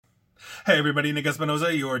Hey everybody, Nick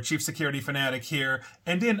Espinoza, your chief security fanatic here.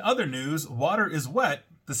 And in other news, water is wet,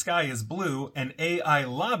 the sky is blue, and AI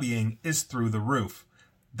lobbying is through the roof.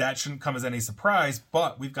 That shouldn't come as any surprise,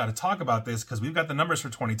 but we've got to talk about this because we've got the numbers for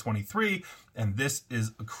 2023, and this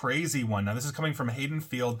is a crazy one. Now, this is coming from Hayden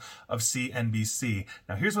Field of CNBC.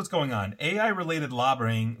 Now, here's what's going on. AI-related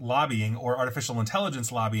lobbying or artificial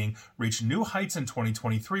intelligence lobbying reached new heights in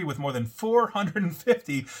 2023 with more than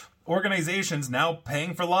 450 organizations now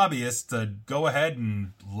paying for lobbyists to go ahead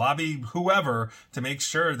and lobby whoever to make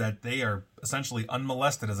sure that they are essentially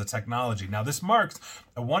unmolested as a technology. Now, this marks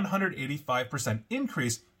a 185%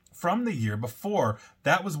 increase from the year before.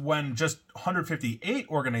 That was when just 158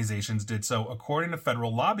 organizations did so, according to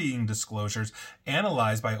federal lobbying disclosures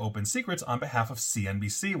analyzed by Open Secrets on behalf of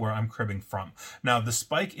CNBC, where I'm cribbing from. Now, the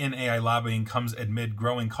spike in AI lobbying comes amid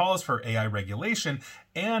growing calls for AI regulation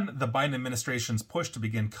and the Biden administration's push to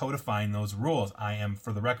begin codifying those rules. I am,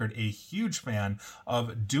 for the record, a huge fan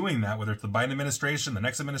of doing that, whether it's the Biden administration, the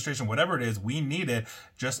next administration, whatever it is, we need it,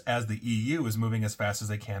 just as the EU is moving as fast as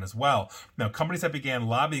they can as well. Now, companies that began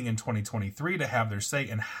lobbying in 2023 to have their say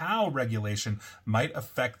in how regulation might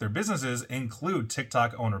affect their businesses include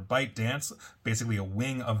TikTok owner ByteDance, basically a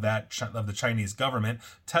wing of the Chinese government,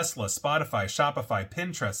 Tesla, Spotify, Shopify,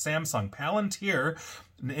 Pinterest, Samsung, Palantir,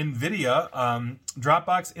 NVIDIA,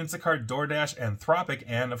 Dropbox, Instacart, DoorDash, Anthropic,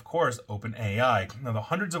 and of course, OpenAI. Now, the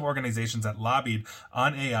hundreds of organizations that lobbied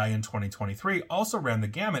on AI in 2023 also ran the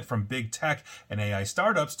gamut from big tech and AI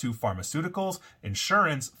startups to pharmaceuticals,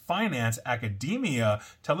 insurance, finance, academia,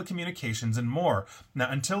 telecommunications, and more.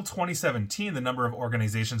 Now, until 2017, the number of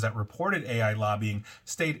organizations that reported AI lobbying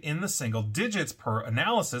stayed in the single digits per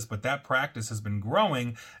analysis, but that practice has been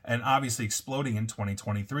growing and obviously exploding in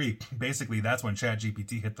 2023. Basically, that's when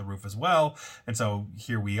ChatGPT hit the roof as well. And so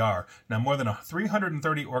here we are. Now, more than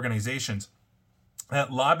 330 organizations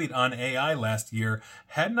that lobbied on AI last year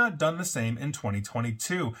had not done the same in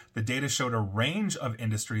 2022. The data showed a range of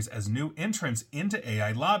industries as new entrants into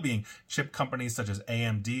AI lobbying. Chip companies such as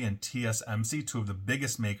AMD and TSMC, two of the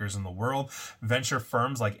biggest makers in the world, venture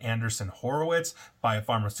firms like Anderson Horowitz,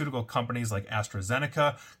 biopharmaceutical companies like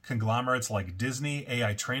AstraZeneca, conglomerates like Disney,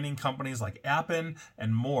 AI training companies like Appen,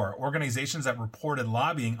 and more. Organizations that reported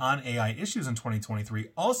lobbying on AI issues in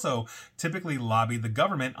 2023 also typically lobbied the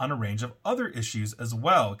government on a range of other issues as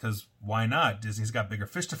well, because why not? Disney's got bigger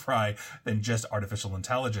fish to fry than just artificial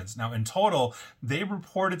intelligence. Now, in total, they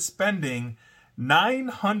reported spending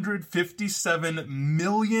 $957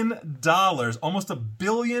 million, almost $1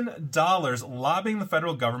 billion, lobbying the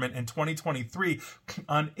federal government in 2023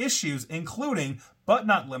 on issues including, but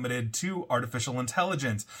not limited to, artificial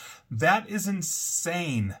intelligence. That is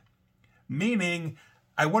insane. Meaning,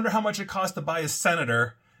 I wonder how much it costs to buy a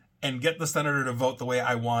senator and get the senator to vote the way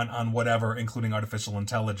I want on whatever, including artificial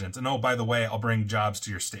intelligence. And oh, by the way, I'll bring jobs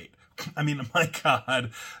to your state. I mean, my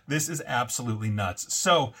God, this is absolutely nuts.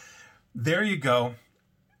 So there you go.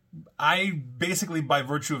 I basically, by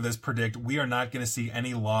virtue of this, predict we are not going to see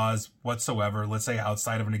any laws whatsoever, let's say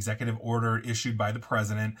outside of an executive order issued by the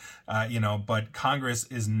president, but Congress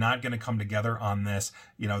is not going to come together on this.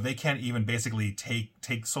 They can't even basically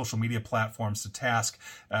take social media platforms to task,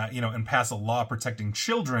 and pass a law protecting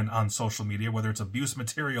children on social media, whether it's abuse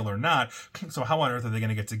material or not. So how on earth are they going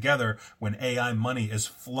to get together when AI money is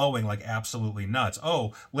flowing like absolutely nuts?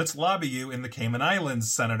 Oh, let's lobby you in the Cayman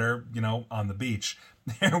Islands, Senator, on the beach.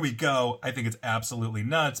 There we go. I think it's absolutely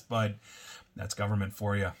nuts, but that's government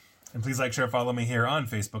for you. And please like, share, follow me here on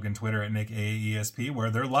Facebook and Twitter at NickAESP, where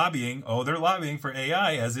they're lobbying. Oh, they're lobbying for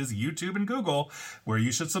AI, as is YouTube and Google, where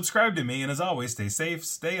you should subscribe to me. And as always, stay safe,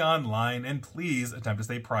 stay online, and please attempt to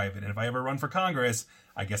stay private. And if I ever run for Congress,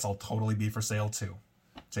 I guess I'll totally be for sale too.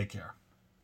 Take care.